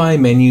 the UI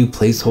menu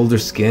placeholder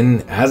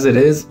skin, as it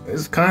is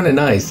kind of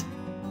nice.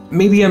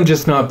 Maybe I'm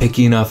just not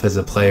picky enough as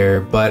a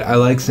player, but I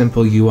like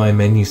simple UI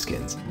menu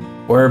skins.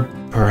 Or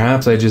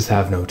perhaps I just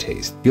have no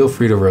taste. Feel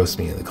free to roast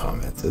me in the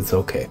comments, it's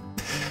okay.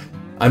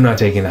 I'm not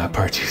taking that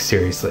part too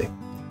seriously.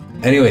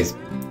 Anyways,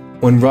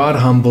 when Rod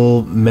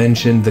Humble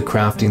mentioned the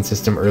crafting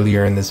system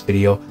earlier in this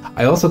video,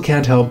 I also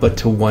can't help but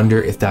to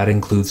wonder if that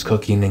includes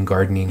cooking and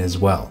gardening as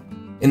well.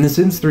 In The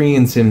Sims 3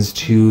 and Sims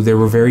 2, there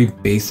were very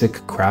basic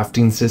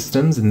crafting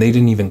systems, and they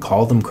didn't even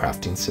call them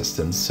crafting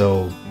systems,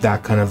 so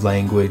that kind of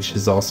language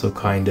has also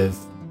kind of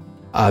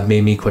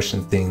made me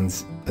question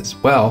things as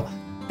well.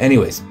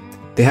 Anyways,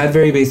 they had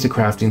very basic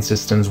crafting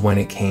systems when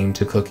it came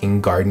to cooking,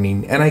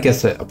 gardening, and I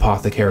guess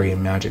apothecary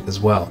and magic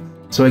as well.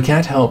 So I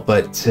can't help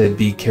but to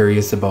be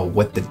curious about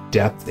what the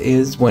depth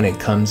is when it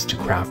comes to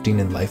crafting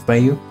in Life by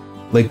You.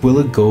 Like, will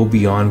it go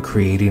beyond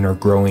creating or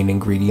growing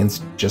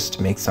ingredients just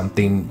to make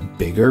something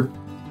bigger?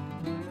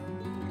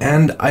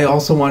 And I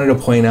also wanted to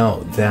point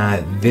out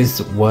that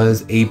this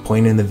was a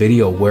point in the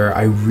video where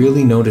I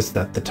really noticed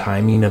that the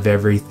timing of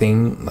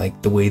everything,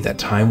 like the way that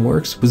time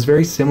works, was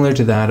very similar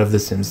to that of The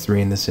Sims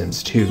 3 and The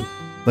Sims 2.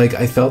 Like,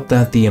 I felt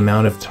that the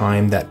amount of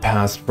time that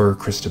passed for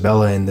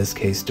Christabella in this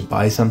case to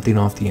buy something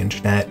off the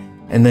internet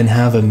and then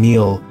have a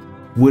meal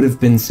would have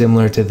been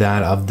similar to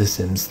that of The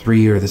Sims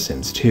 3 or The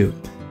Sims 2.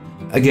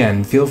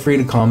 Again, feel free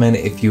to comment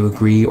if you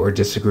agree or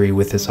disagree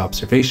with this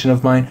observation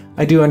of mine.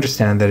 I do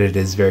understand that it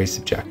is very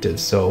subjective,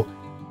 so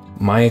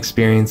my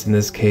experience in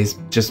this case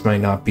just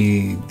might not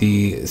be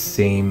the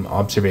same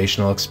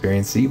observational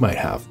experience that you might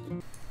have.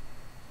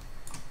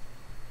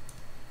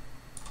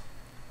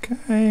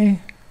 Okay.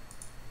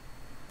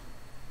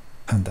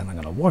 And then I'm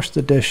going to wash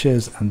the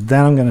dishes, and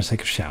then I'm going to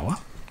take a shower.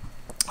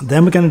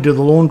 Then we're going to do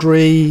the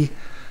laundry.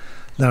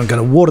 Then I'm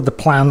going to water the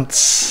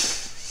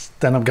plants.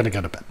 Then I'm going to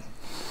go to bed.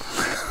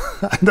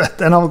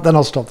 then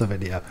I'll stop the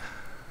video.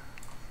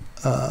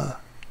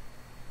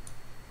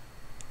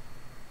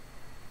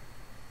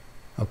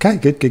 Okay,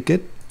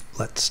 good.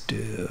 Let's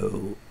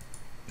do.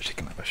 She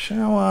can have a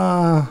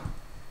shower.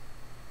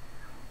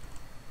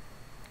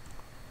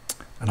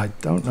 And I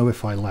don't know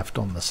if I left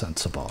on the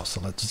sensor bar,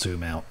 so let's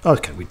zoom out.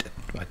 Okay, we did.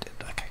 I did.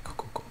 Okay,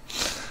 cool.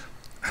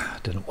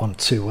 Didn't want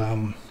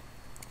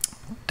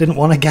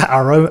to get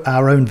our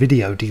own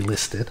video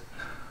delisted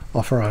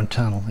off our own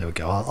channel. There we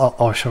go.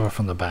 I'll show her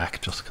from the back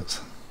just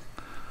because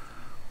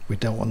we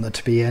don't want there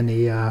to be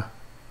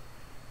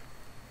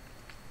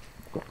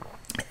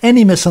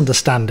any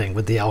misunderstanding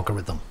with the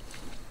algorithm.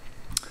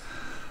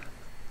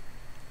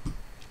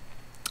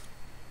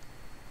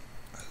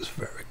 That's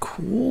very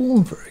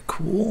cool. Very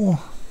cool.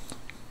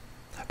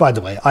 By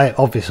the way, I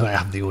obviously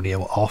have the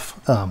audio off.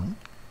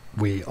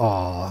 We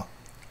are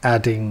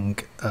adding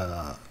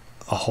a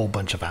whole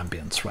bunch of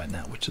ambience right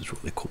now, which is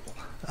really cool.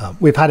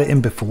 We've had it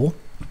in before.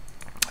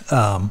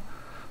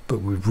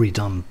 But we've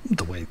redone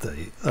the way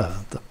the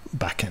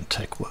back-end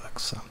tech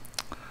works. So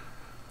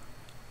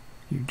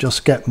you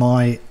just get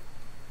my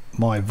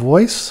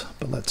voice,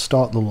 but let's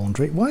start the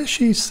laundry. Why is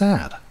she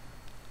sad?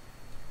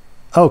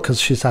 Oh,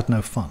 because she's had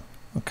no fun.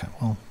 Okay,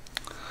 well,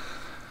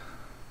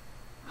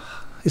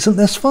 isn't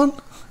this fun?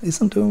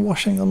 Isn't doing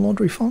washing and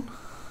laundry fun?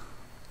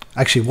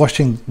 Actually,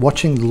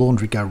 watching the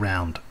laundry go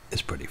round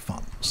is pretty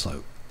fun.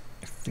 So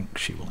I think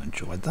she will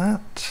enjoy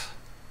that.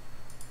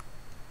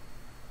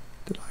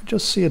 Did I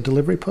just see a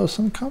delivery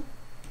person come?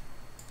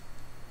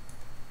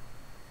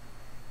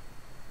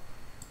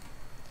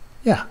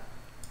 Yeah.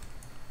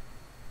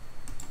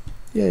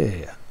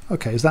 Yeah.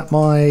 Okay, is that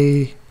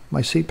my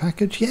seat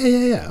package?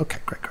 Yeah. Okay,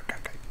 great.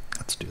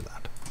 Let's do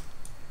that.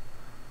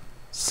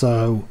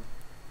 So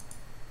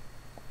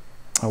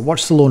I'll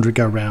watch the laundry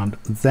go round,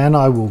 then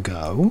I will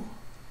go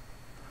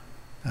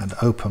and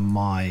open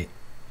my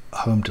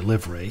home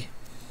delivery.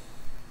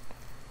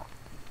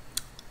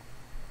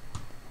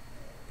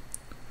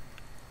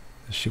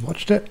 Has she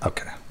watched it?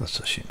 Okay, let's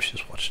assume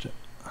she's watched it.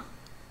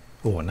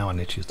 Oh, now I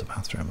need to use the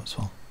bathroom as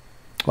well.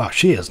 Wow,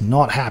 she is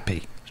not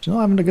happy. She's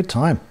not having a good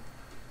time.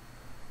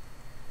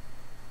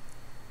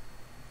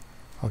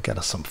 I'll get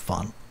her some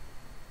fun.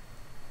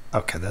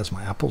 Okay, there's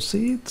my apple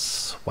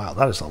seeds. Wow,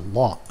 that is a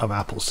lot of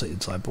apple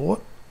seeds I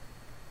bought.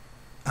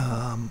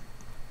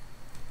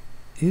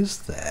 Is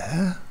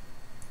there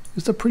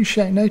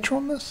appreciate nature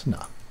on this?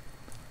 No.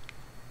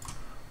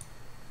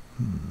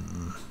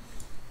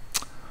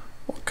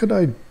 What could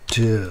I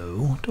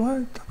do? Do I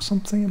have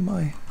something in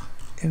my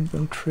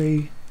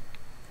inventory?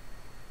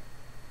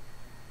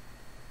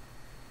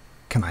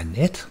 Can I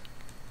knit?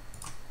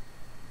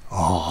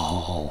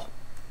 Oh,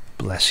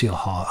 bless your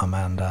heart,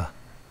 Amanda.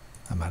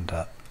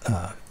 Amanda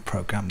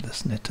programmed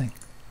this knitting.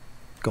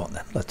 Go on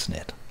then, let's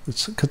knit.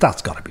 Because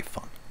that's got to be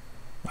fun.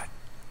 Right.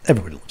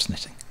 Everybody loves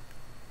knitting.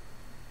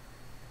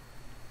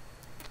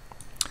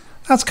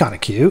 That's kind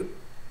of cute.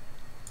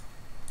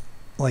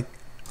 Like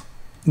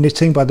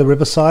knitting by the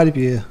riverside of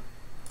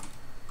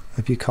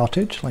your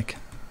cottage. Like,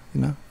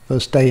 you know,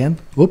 first day in.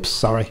 Whoops,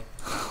 sorry.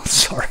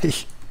 Sorry.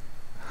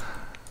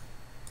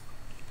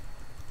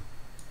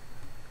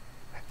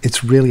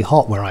 It's really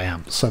hot where I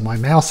am, so my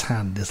mouse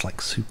hand is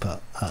like super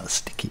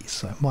sticky.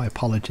 So my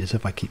apologies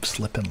if I keep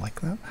slipping like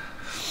that.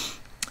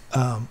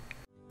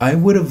 I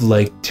would have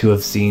liked to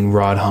have seen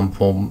Rod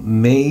Humble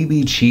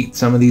maybe cheat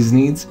some of these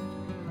needs.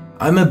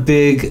 I'm a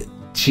big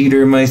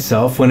cheater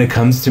myself when it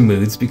comes to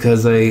moods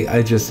because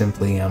I just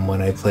simply am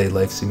when I play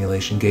life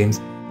simulation games.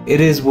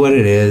 It is what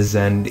it is,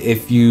 and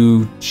if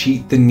you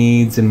cheat the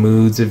needs and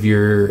moods of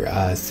your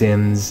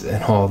Sims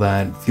and all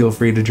that, feel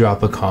free to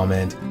drop a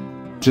comment.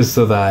 Just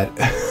so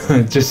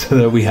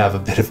that we have a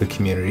bit of a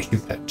community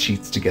that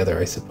cheats together,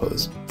 I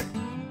suppose.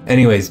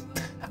 Anyways,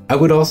 I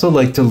would also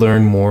like to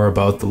learn more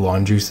about the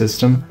laundry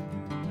system.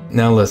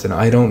 Now listen,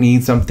 I don't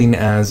need something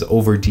as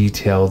over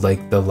detailed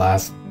like the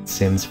last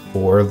Sims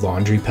 4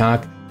 laundry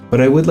pack,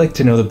 but I would like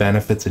to know the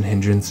benefits and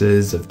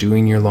hindrances of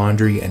doing your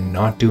laundry and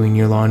not doing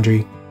your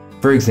laundry.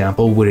 For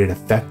example, would it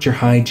affect your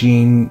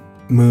hygiene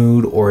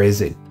mood, or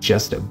is it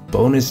just a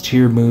bonus to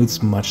your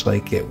moods much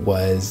like it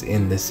was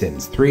in The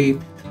Sims 3?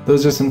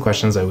 Those are some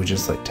questions I would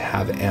just like to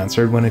have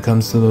answered when it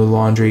comes to the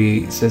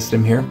laundry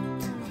system here.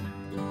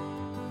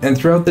 And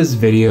throughout this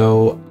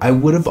video, I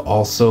would have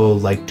also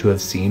liked to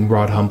have seen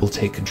Rod Humble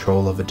take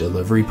control of a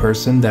delivery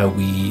person that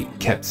we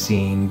kept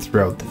seeing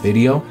throughout the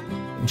video,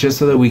 just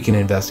so that we can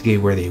investigate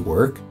where they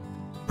work.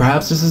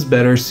 Perhaps this is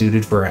better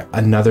suited for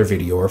another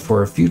video or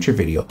for a future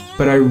video,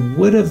 but I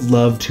would have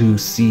loved to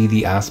see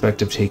the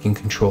aspect of taking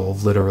control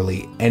of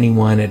literally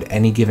anyone at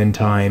any given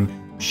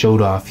time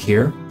showed off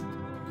here.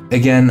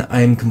 Again,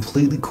 I'm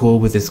completely cool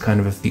with this kind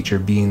of a feature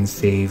being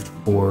saved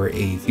for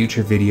a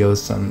future video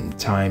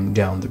sometime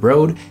down the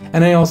road,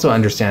 and I also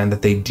understand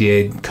that they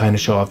did kind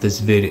of show off this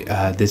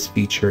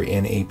feature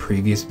in a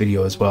previous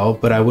video as well,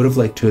 but I would have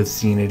liked to have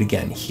seen it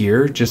again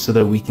here, just so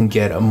that we can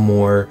get a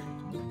more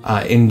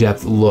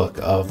in-depth look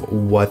of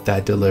what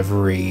that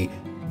delivery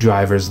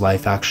driver's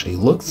life actually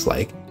looks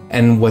like,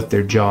 and what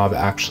their job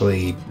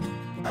actually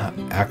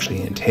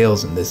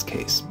entails in this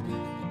case.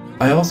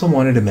 I also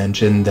wanted to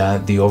mention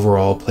that the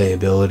overall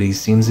playability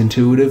seems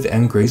intuitive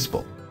and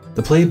graceful.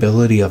 The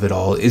playability of it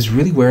all is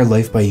really where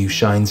Life by You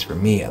shines for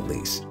me, at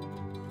least.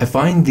 I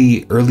find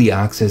the early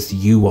access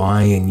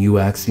UI and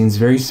UX seems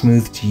very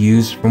smooth to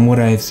use from what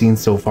I have seen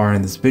so far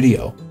in this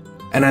video,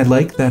 and I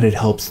like that it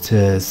helps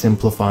to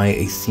simplify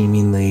a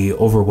seemingly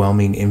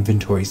overwhelming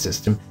inventory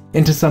system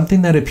into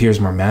something that appears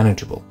more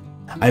manageable.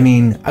 I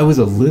mean, I was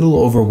a little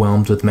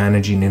overwhelmed with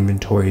managing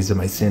inventories of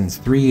my Sims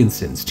 3 and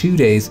Sims 2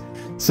 days,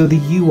 so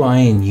the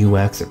UI and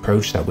UX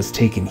approach that was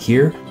taken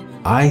here,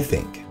 I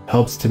think,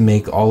 helps to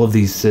make all of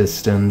these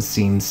systems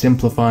seem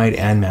simplified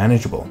and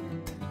manageable.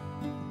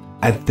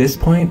 At this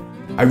point,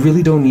 I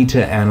really don't need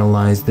to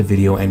analyze the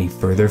video any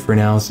further for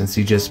now, since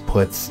he just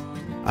puts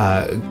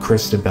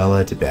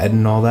Christabella to bed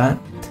and all that.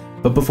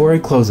 But before I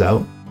close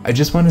out, I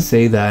just want to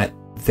say that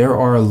there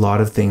are a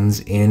lot of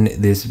things in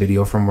this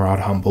video from Rod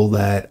Humble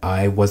that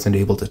I wasn't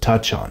able to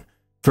touch on.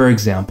 For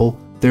example,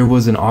 there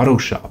was an auto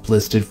shop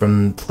listed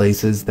from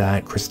places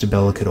that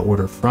Christabella could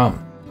order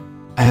from.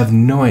 I have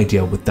no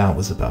idea what that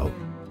was about.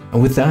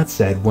 And with that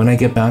said, when I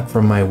get back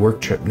from my work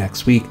trip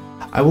next week,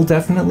 I will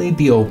definitely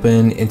be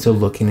open into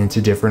looking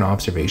into different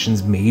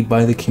observations made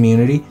by the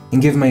community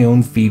and give my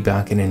own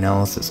feedback and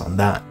analysis on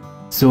that.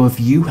 So if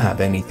you have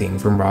anything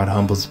from Rod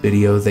Humble's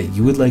video that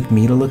you would like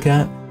me to look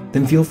at,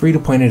 then feel free to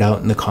point it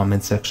out in the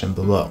comments section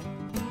below.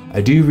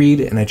 I do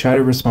read and I try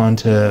to respond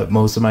to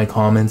most of my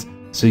comments,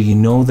 so you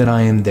know that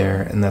I am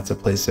there and that's a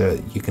place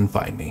that you can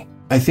find me.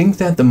 I think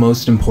that the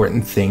most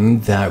important thing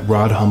that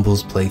Rod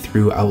Humble's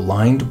playthrough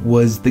outlined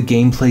was the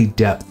gameplay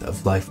depth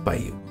of Life by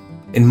You.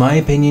 In my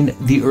opinion,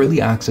 the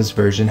early access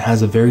version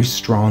has a very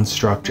strong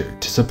structure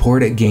to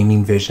support a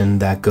gaming vision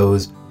that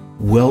goes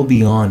well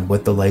beyond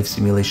what the life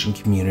simulation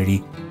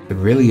community could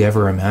really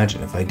ever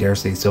imagine, if I dare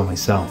say so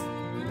myself.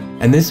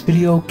 And this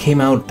video came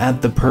out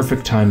at the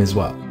perfect time as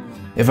well.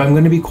 If I'm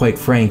going to be quite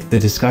frank, the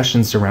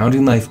discussion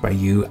surrounding Life by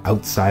You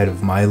outside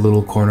of my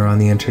little corner on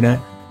the internet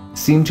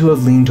seem to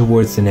have leaned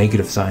towards the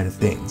negative side of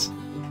things.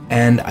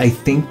 And I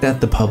think that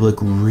the public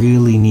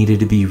really needed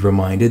to be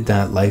reminded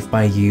that Life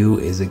by You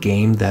is a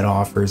game that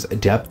offers a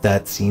depth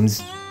that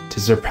seems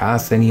to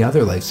surpass any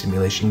other life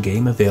simulation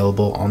game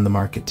available on the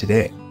market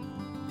today.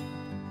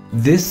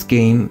 This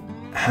game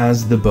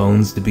has the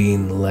bones to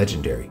being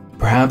legendary,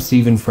 perhaps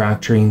even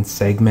fracturing,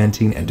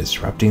 segmenting, and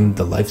disrupting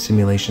the life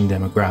simulation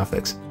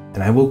demographics,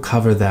 and I will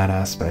cover that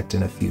aspect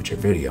in a future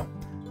video.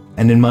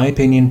 And in my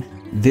opinion,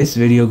 this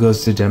video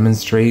goes to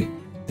demonstrate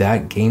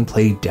that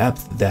gameplay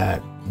depth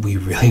that we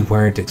really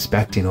weren't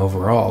expecting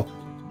overall.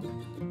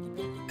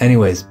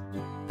 Anyways,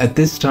 at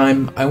this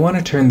time, I want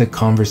to turn the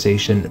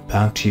conversation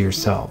back to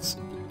yourselves.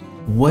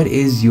 What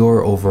is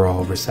your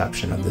overall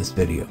reception of this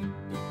video?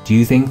 Do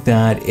you think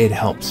that it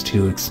helps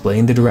to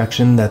explain the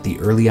direction that the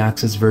early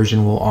access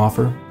version will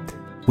offer?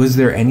 Was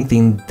there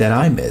anything that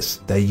I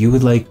missed that you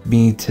would like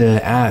me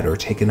to add or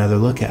take another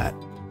look at?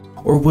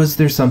 Or was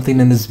there something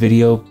in this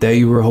video that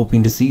you were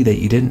hoping to see that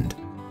you didn't?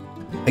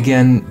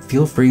 Again,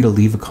 feel free to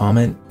leave a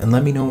comment and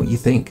let me know what you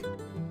think.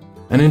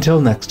 And until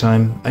next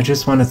time, I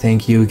just want to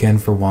thank you again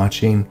for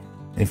watching,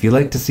 and if you'd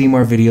like to see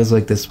more videos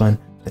like this one,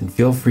 then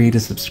feel free to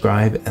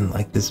subscribe and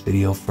like this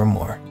video for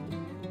more.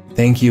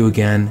 Thank you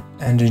again,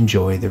 and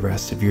enjoy the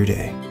rest of your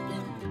day.